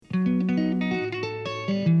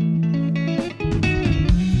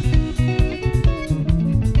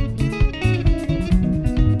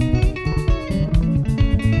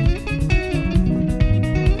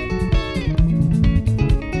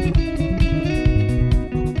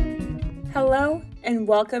and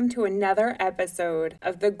welcome to another episode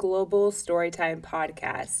of the Global Storytime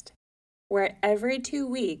Podcast, where every 2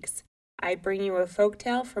 weeks I bring you a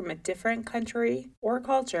folktale from a different country or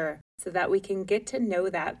culture so that we can get to know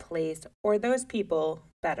that place or those people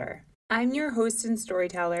better. I'm your host and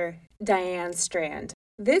storyteller, Diane Strand.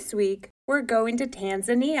 This week, we're going to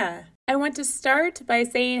Tanzania. I want to start by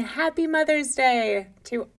saying Happy Mother's Day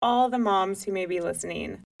to all the moms who may be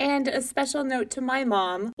listening. And a special note to my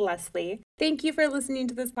mom, Leslie. Thank you for listening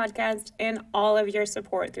to this podcast and all of your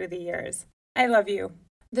support through the years. I love you.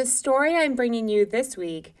 The story I'm bringing you this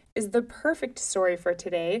week is the perfect story for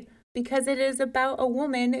today because it is about a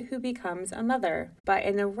woman who becomes a mother, but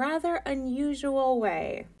in a rather unusual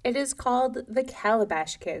way. It is called The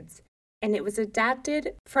Calabash Kids, and it was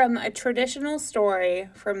adapted from a traditional story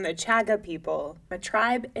from the Chaga people, a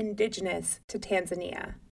tribe indigenous to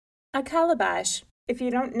Tanzania. A calabash, if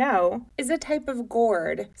you don't know, is a type of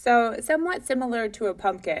gourd, so somewhat similar to a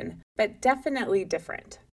pumpkin, but definitely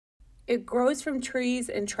different. It grows from trees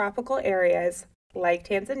in tropical areas, like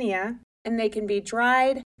Tanzania, and they can be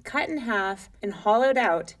dried, cut in half, and hollowed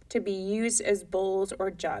out to be used as bowls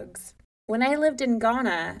or jugs. When I lived in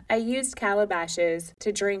Ghana, I used calabashes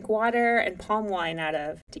to drink water and palm wine out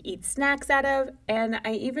of, to eat snacks out of, and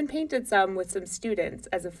I even painted some with some students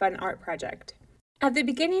as a fun art project. At the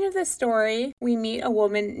beginning of the story, we meet a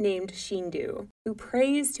woman named Shindu, who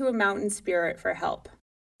prays to a mountain spirit for help.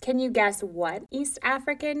 Can you guess what East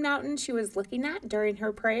African mountain she was looking at during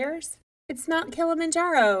her prayers? It's Mount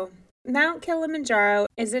Kilimanjaro. Mount Kilimanjaro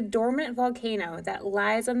is a dormant volcano that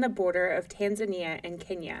lies on the border of Tanzania and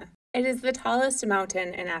Kenya. It is the tallest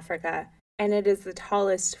mountain in Africa, and it is the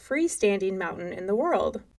tallest freestanding mountain in the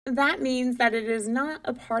world. That means that it is not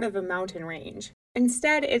a part of a mountain range.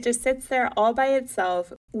 Instead, it just sits there all by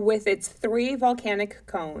itself with its 3 volcanic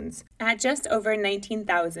cones at just over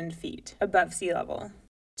 19,000 feet above sea level.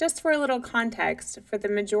 Just for a little context for the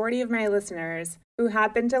majority of my listeners who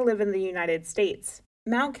happen to live in the United States,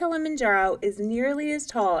 Mount Kilimanjaro is nearly as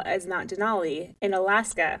tall as Mount Denali in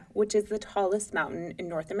Alaska, which is the tallest mountain in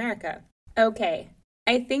North America. Okay,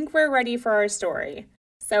 I think we're ready for our story.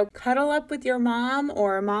 So cuddle up with your mom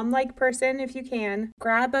or a mom-like person if you can,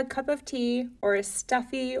 grab a cup of tea or a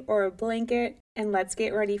stuffy or a blanket, and let's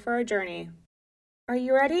get ready for our journey. Are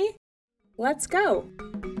you ready? Let's go!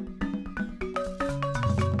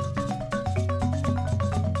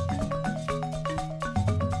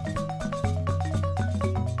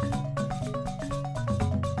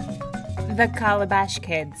 The Calabash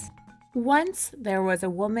Kids. Once there was a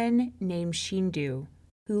woman named Shindu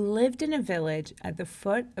who lived in a village at the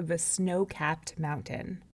foot of a snow-capped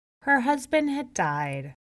mountain. Her husband had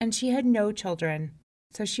died, and she had no children,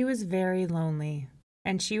 so she was very lonely.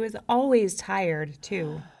 And she was always tired,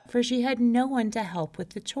 too, for she had no one to help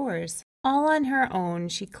with the chores. All on her own,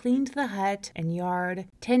 she cleaned the hut and yard,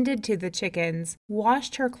 tended to the chickens,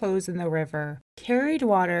 washed her clothes in the river, carried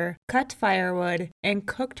water, cut firewood, and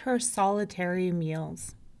cooked her solitary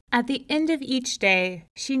meals. At the end of each day,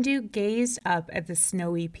 Shindu gazed up at the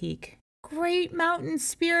snowy peak. "Great mountain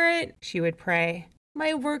spirit," she would pray,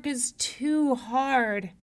 "my work is too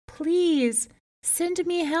hard. Please, send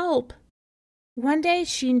me help." One day,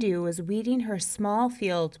 Shindu was weeding her small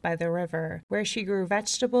field by the river, where she grew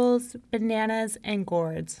vegetables, bananas, and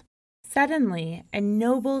gourds. Suddenly, a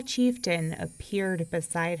noble chieftain appeared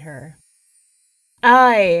beside her.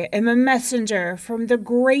 "I am a messenger from the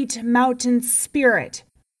great mountain spirit,"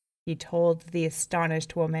 he told the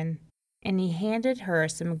astonished woman, and he handed her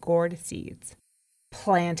some gourd seeds.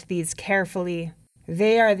 "Plant these carefully.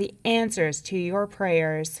 They are the answers to your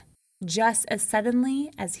prayers." Just as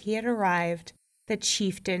suddenly as he had arrived, the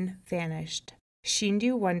chieftain vanished.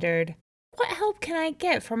 Shindu wondered, what help can I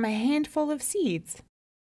get from a handful of seeds?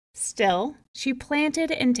 Still, she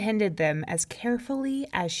planted and tended them as carefully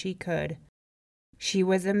as she could. She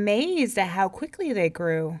was amazed at how quickly they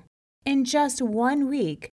grew. In just 1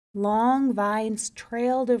 week, long vines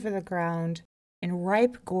trailed over the ground, and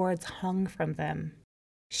ripe gourds hung from them.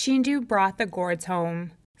 Shindu brought the gourds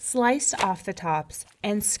home, sliced off the tops,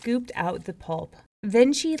 and scooped out the pulp.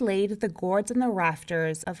 Then she laid the gourds on the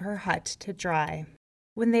rafters of her hut to dry.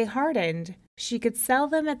 When they hardened, she could sell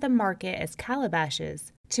them at the market as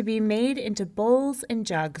calabashes, to be made into bowls and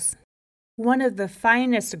jugs. One of the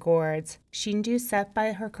finest gourds Shindu set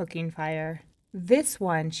by her cooking fire. This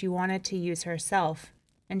one she wanted to use herself,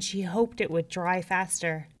 and she hoped it would dry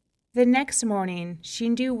faster. The next morning,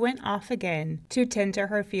 Shindu went off again to tend to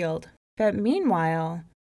her field. But meanwhile,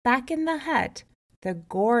 back in the hut, the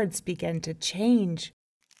gourds began to change.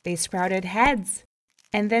 They sprouted heads,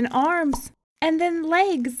 and then arms, and then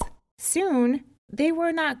legs. Soon, they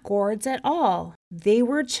were not gourds at all. They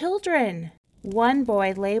were children. One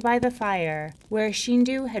boy lay by the fire, where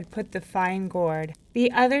Shindu had put the fine gourd.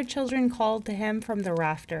 The other children called to him from the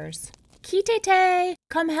rafters. Kitete,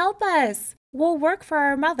 come help us. We'll work for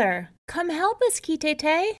our mother. Come help us,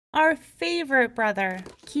 Kitete, our favorite brother.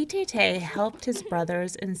 Kitete helped his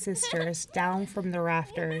brothers and sisters down from the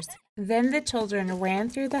rafters. Then the children ran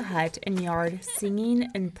through the hut and yard singing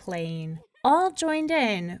and playing. All joined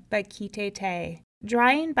in but Kitete.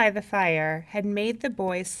 Drying by the fire had made the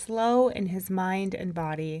boy slow in his mind and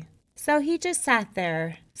body. So he just sat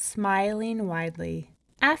there, smiling widely.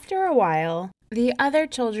 After a while, the other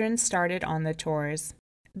children started on the chores.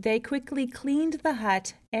 They quickly cleaned the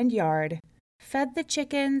hut and yard, fed the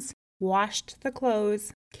chickens, washed the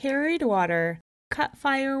clothes, carried water, cut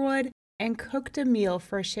firewood, and cooked a meal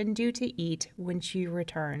for Shindu to eat when she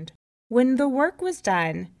returned. When the work was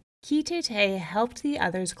done, Kitete helped the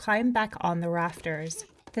others climb back on the rafters.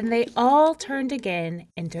 Then they all turned again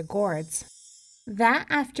into gourds. That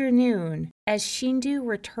afternoon, as Shindu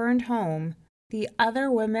returned home, the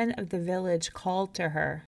other women of the village called to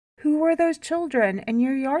her. "Who were those children in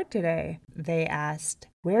your yard today?" they asked.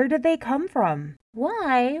 "Where did they come from?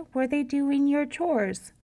 Why were they doing your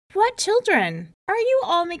chores?" "What children? Are you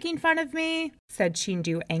all making fun of me?" said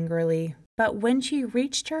Shindu angrily. But when she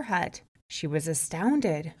reached her hut, she was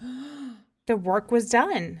astounded. The work was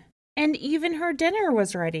done, and even her dinner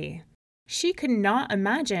was ready. She could not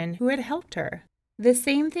imagine who had helped her. The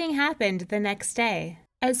same thing happened the next day.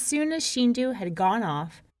 As soon as Shindu had gone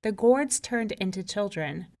off, the gourds turned into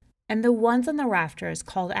children, and the ones on the rafters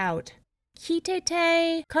called out,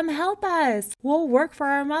 "Kitete, come help us. We'll work for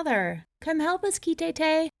our mother. Come help us,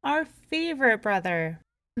 Kitete, our favorite brother."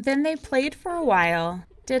 Then they played for a while,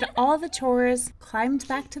 did all the chores, climbed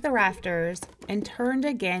back to the rafters, and turned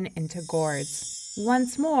again into gourds.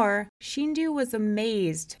 Once more, Shindu was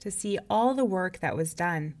amazed to see all the work that was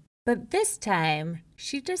done. But this time,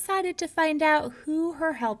 she decided to find out who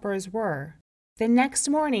her helpers were. The next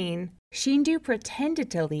morning, Shindu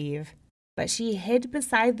pretended to leave, but she hid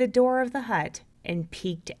beside the door of the hut and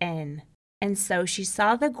peeked in. And so she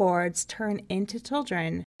saw the gourds turn into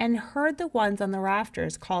children and heard the ones on the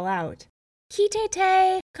rafters call out,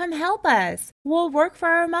 "Kitete, come help us. We'll work for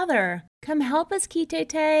our mother. Come help us,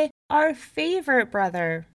 Kitete, our favorite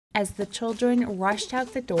brother." As the children rushed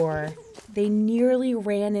out the door, they nearly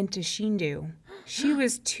ran into Shindu. She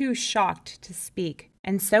was too shocked to speak,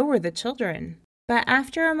 and so were the children. But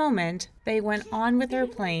after a moment, they went on with their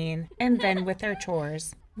playing and then with their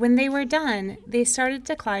chores. When they were done, they started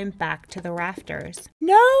to climb back to the rafters.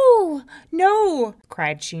 "No, no,"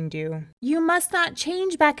 cried Shindu. "You must not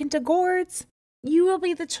change back into gourds. You will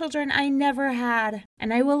be the children I never had,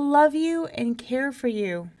 and I will love you and care for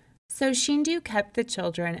you." So Shindu kept the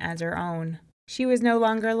children as her own. She was no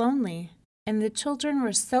longer lonely, and the children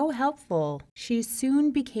were so helpful, she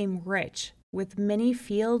soon became rich, with many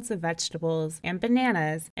fields of vegetables and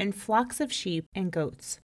bananas and flocks of sheep and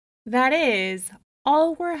goats. That is,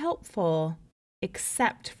 all were helpful,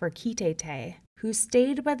 except for Kitete, who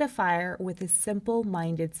stayed by the fire with a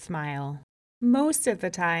simple-minded smile. Most of the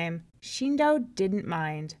time, Shindu didn't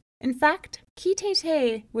mind. In fact,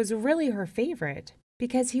 Kitete was really her favorite,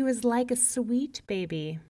 because he was like a sweet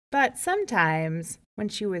baby. But sometimes, when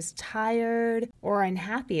she was tired or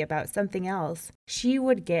unhappy about something else, she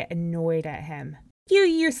would get annoyed at him. "You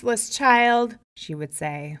useless child," she would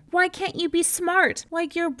say. "Why can't you be smart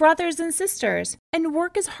like your brothers and sisters and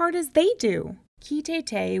work as hard as they do?"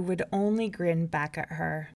 Kitete would only grin back at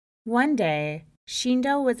her. One day,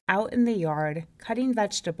 Shindu was out in the yard cutting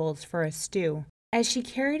vegetables for a stew. As she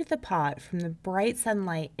carried the pot from the bright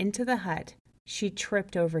sunlight into the hut, she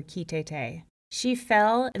tripped over Kitete. She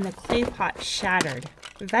fell and the clay pot shattered.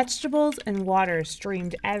 Vegetables and water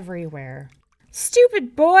streamed everywhere.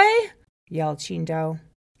 "Stupid boy!" yelled Shindu.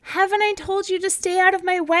 "Haven't I told you to stay out of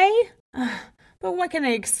my way? But what can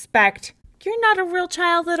I expect? You're not a real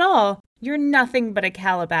child at all. You're nothing but a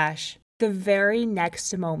calabash." The very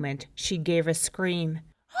next moment, she gave a scream.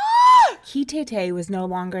 Kitete was no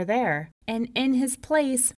longer there, and in his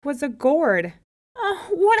place was a gourd. "Oh,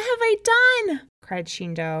 what have I done?" cried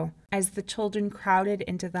Shindu, as the children crowded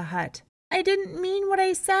into the hut. "I didn't mean what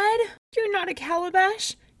I said. You're not a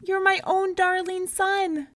calabash. You're my own darling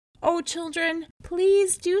son. Oh, children,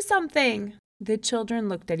 please do something." The children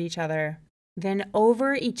looked at each other. Then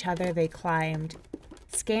over each other they climbed,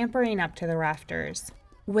 scampering up to the rafters.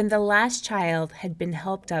 When the last child had been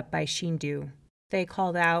helped up by Shindu, they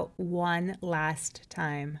called out one last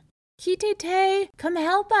time, "Kitete, come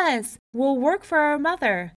help us. We'll work for our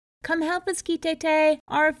mother. Come help us, Kitete,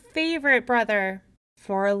 our favorite brother."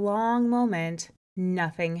 For a long moment,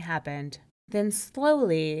 nothing happened. Then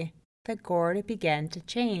slowly, the gourd began to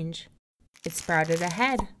change. It sprouted a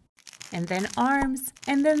head, and then arms,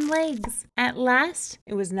 and then legs. At last,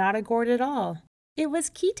 it was not a gourd at all. It was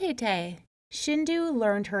Kitete. Shindu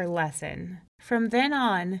learned her lesson. From then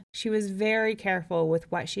on, she was very careful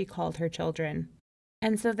with what she called her children.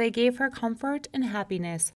 And so they gave her comfort and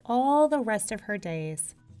happiness all the rest of her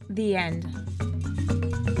days. The end.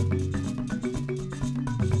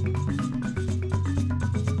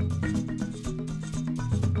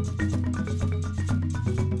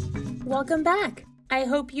 Welcome back. I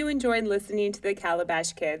hope you enjoyed listening to the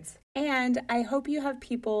Calabash Kids. And I hope you have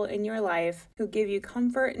people in your life who give you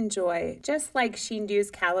comfort and joy, just like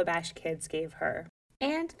Shindu's Calabash Kids gave her.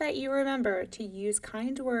 And that you remember to use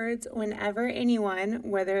kind words whenever anyone,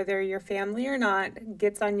 whether they're your family or not,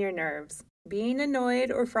 gets on your nerves. Being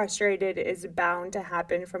annoyed or frustrated is bound to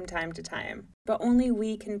happen from time to time, but only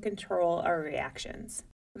we can control our reactions.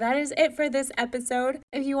 That is it for this episode.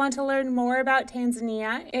 If you want to learn more about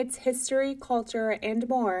Tanzania, its history, culture, and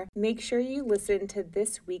more, make sure you listen to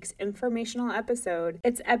this week's informational episode.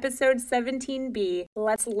 It's episode 17B,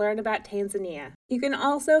 Let's Learn About Tanzania. You can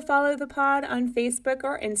also follow the pod on Facebook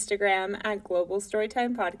or Instagram at Global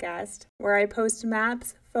Storytime Podcast, where I post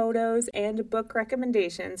maps, photos, and book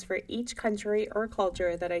recommendations for each country or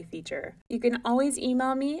culture that I feature. You can always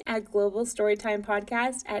email me at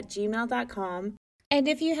globalstorytimepodcast@gmail.com. And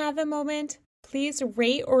if you have a moment, please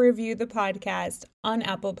rate or review the podcast on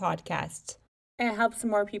Apple Podcasts. It helps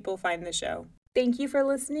more people find the show. Thank you for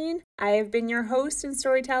listening. I have been your host and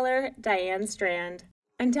storyteller, Diane Strand.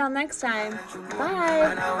 Until next time,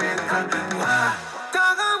 bye!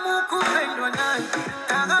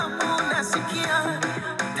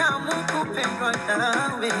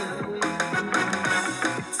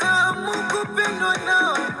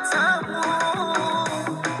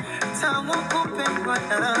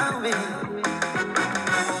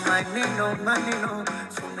 Maneno, maneno,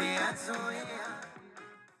 sumeazoea.